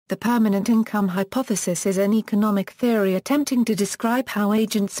The permanent income hypothesis is an economic theory attempting to describe how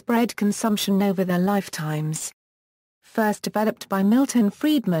agents spread consumption over their lifetimes. First developed by Milton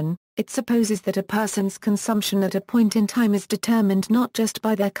Friedman, it supposes that a person's consumption at a point in time is determined not just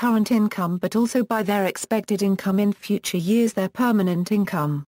by their current income but also by their expected income in future years, their permanent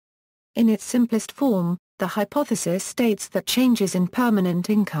income. In its simplest form, the hypothesis states that changes in permanent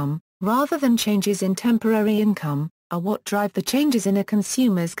income, rather than changes in temporary income, are what drive the changes in a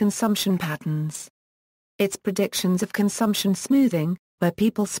consumer's consumption patterns. Its predictions of consumption smoothing, where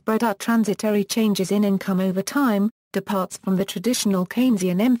people spread out transitory changes in income over time, departs from the traditional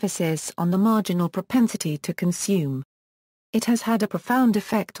Keynesian emphasis on the marginal propensity to consume. It has had a profound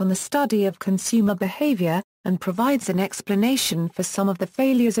effect on the study of consumer behavior, and provides an explanation for some of the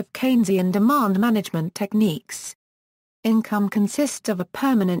failures of Keynesian demand management techniques. Income consists of a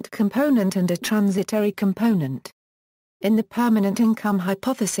permanent component and a transitory component. In the permanent income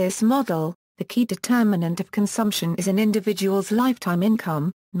hypothesis model, the key determinant of consumption is an individual's lifetime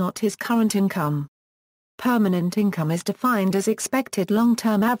income, not his current income. Permanent income is defined as expected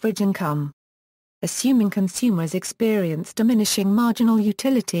long-term average income. Assuming consumers experience diminishing marginal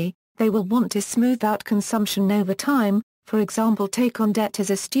utility, they will want to smooth out consumption over time, for example take on debt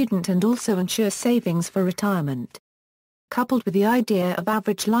as a student and also ensure savings for retirement. Coupled with the idea of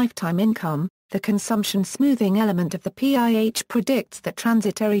average lifetime income, the consumption smoothing element of the PIH predicts that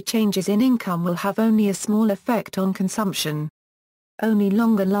transitory changes in income will have only a small effect on consumption. Only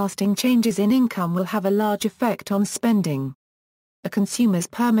longer-lasting changes in income will have a large effect on spending. A consumer's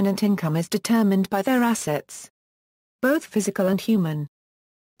permanent income is determined by their assets, both physical and human.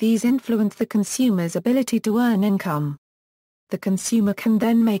 These influence the consumer's ability to earn income. The consumer can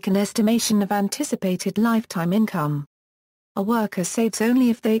then make an estimation of anticipated lifetime income. A worker saves only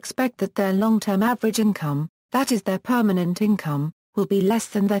if they expect that their long-term average income, that is their permanent income, will be less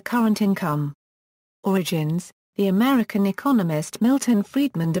than their current income. Origins: the American economist Milton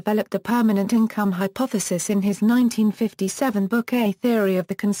Friedman developed the permanent income hypothesis in his 1957 book A Theory of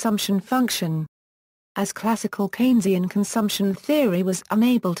the Consumption Function. As classical Keynesian consumption theory was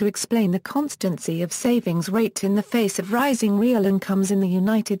unable to explain the constancy of savings rate in the face of rising real incomes in the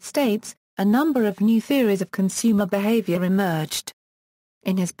United States, a number of new theories of consumer behavior emerged.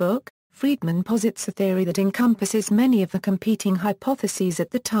 In his book, Friedman posits a theory that encompasses many of the competing hypotheses at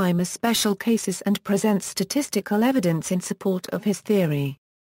the time as special cases and presents statistical evidence in support of his theory.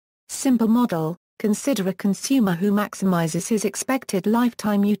 Simple model: consider a consumer who maximizes his expected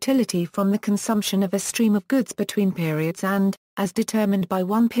lifetime utility from the consumption of a stream of goods between periods and, as determined by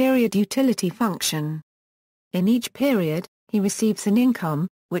one period utility function. In each period, he receives an income,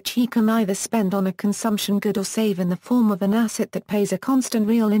 which he can either spend on a consumption good or save in the form of an asset that pays a constant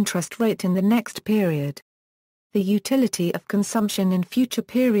real interest rate in the next period. The utility of consumption in future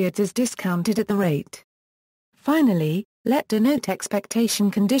periods is discounted at the rate. Finally, let denote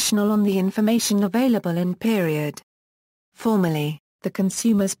expectation conditional on the information available in period. Formally, the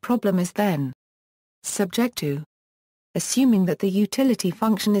consumer's problem is then subject to assuming that the utility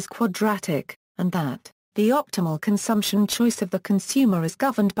function is quadratic, and that the optimal consumption choice of the consumer is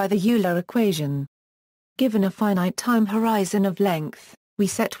governed by the Euler equation. Given a finite time horizon of length, we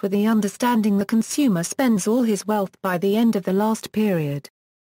set with the understanding the consumer spends all his wealth by the end of the last period.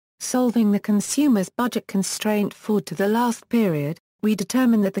 Solving the consumer's budget constraint forward to the last period, we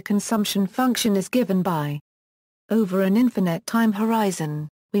determine that the consumption function is given by over an infinite time horizon.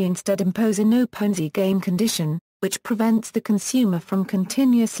 We instead impose a no-Ponzi game condition, which prevents the consumer from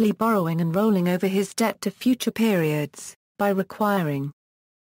continuously borrowing and rolling over his debt to future periods, by requiring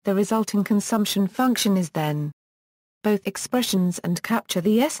the resulting consumption function is then. Both expressions and capture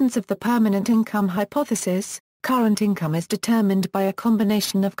the essence of the permanent income hypothesis. Current income is determined by a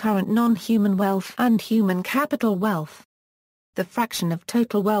combination of current non-human wealth and human capital wealth. The fraction of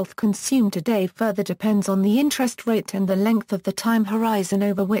total wealth consumed today further depends on the interest rate and the length of the time horizon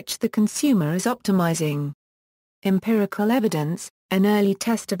over which the consumer is optimizing. Empirical evidence: an early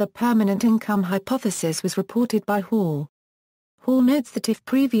test of the permanent income hypothesis was reported by Hall. Hall notes that if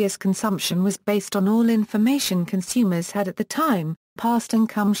previous consumption was based on all information consumers had at the time, past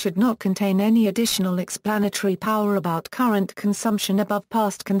income should not contain any additional explanatory power about current consumption above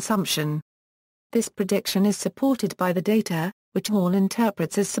past consumption. This prediction is supported by the data, which Hall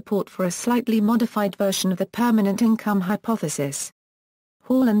interprets as support for a slightly modified version of the permanent income hypothesis.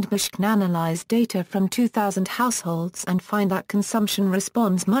 Hall and Bushkin analyzed data from 2,000 households and find that consumption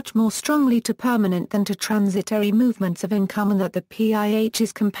responds much more strongly to permanent than to transitory movements of income and that the PIH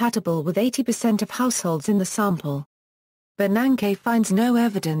is compatible with 80% of households in the sample. Bernanke finds no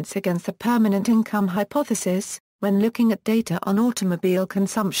evidence against the permanent income hypothesis, when looking at data on automobile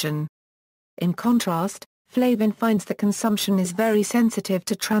consumption. In contrast, Flavin finds that consumption is very sensitive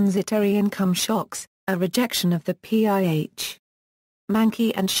to transitory income shocks, a rejection of the PIH.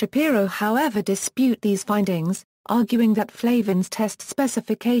 Mankey and Shapiro however dispute these findings, arguing that Flavin's test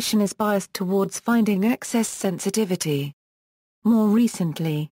specification is biased towards finding excess sensitivity. More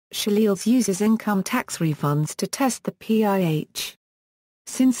recently, Shaleals uses income tax refunds to test the PIH.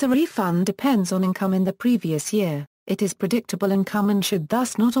 Since a refund depends on income in the previous year, it is predictable income and should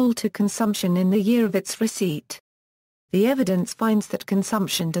thus not alter consumption in the year of its receipt. The evidence finds that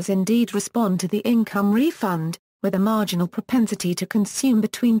consumption does indeed respond to the income refund, with a marginal propensity to consume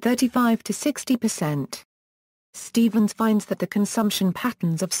between 35 to 60%. Stevens finds that the consumption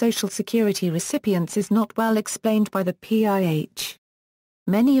patterns of Social Security recipients is not well explained by the PIH.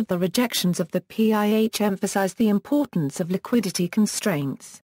 Many of the rejections of the PIH emphasize the importance of liquidity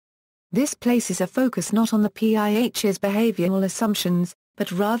constraints. This places a focus not on the PIH's behavioral assumptions,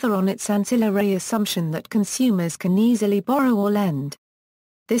 but rather on its ancillary assumption that consumers can easily borrow or lend.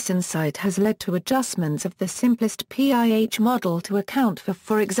 This insight has led to adjustments of the simplest PIH model to account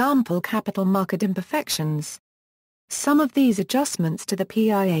for example, capital market imperfections. Some of these adjustments to the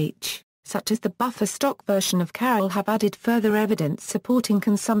PIH, such as the buffer stock version of Carroll, have added further evidence supporting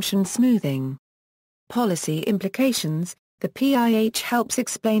consumption smoothing. Policy implications. The PIH helps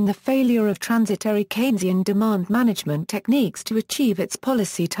explain the failure of transitory Keynesian demand management techniques to achieve its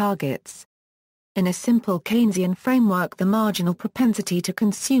policy targets. In a simple Keynesian framework, the marginal propensity to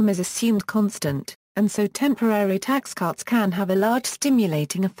consume is assumed constant, and so temporary tax cuts can have a large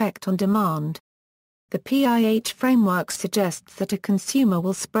stimulating effect on demand. The PIH framework suggests that a consumer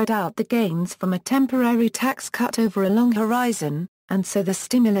will spread out the gains from a temporary tax cut over a long horizon, and so the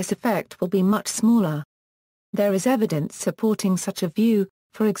stimulus effect will be much smaller. There is evidence supporting such a view,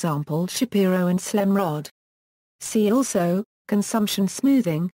 for example Shapiro and Slemrod. See also, consumption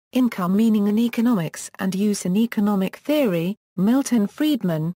smoothing, income meaning in economics and use in economic theory, Milton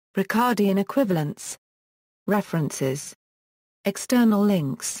Friedman, Ricardian equivalence. References. External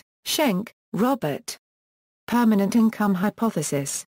links, Schenck, Robert. Permanent Income Hypothesis.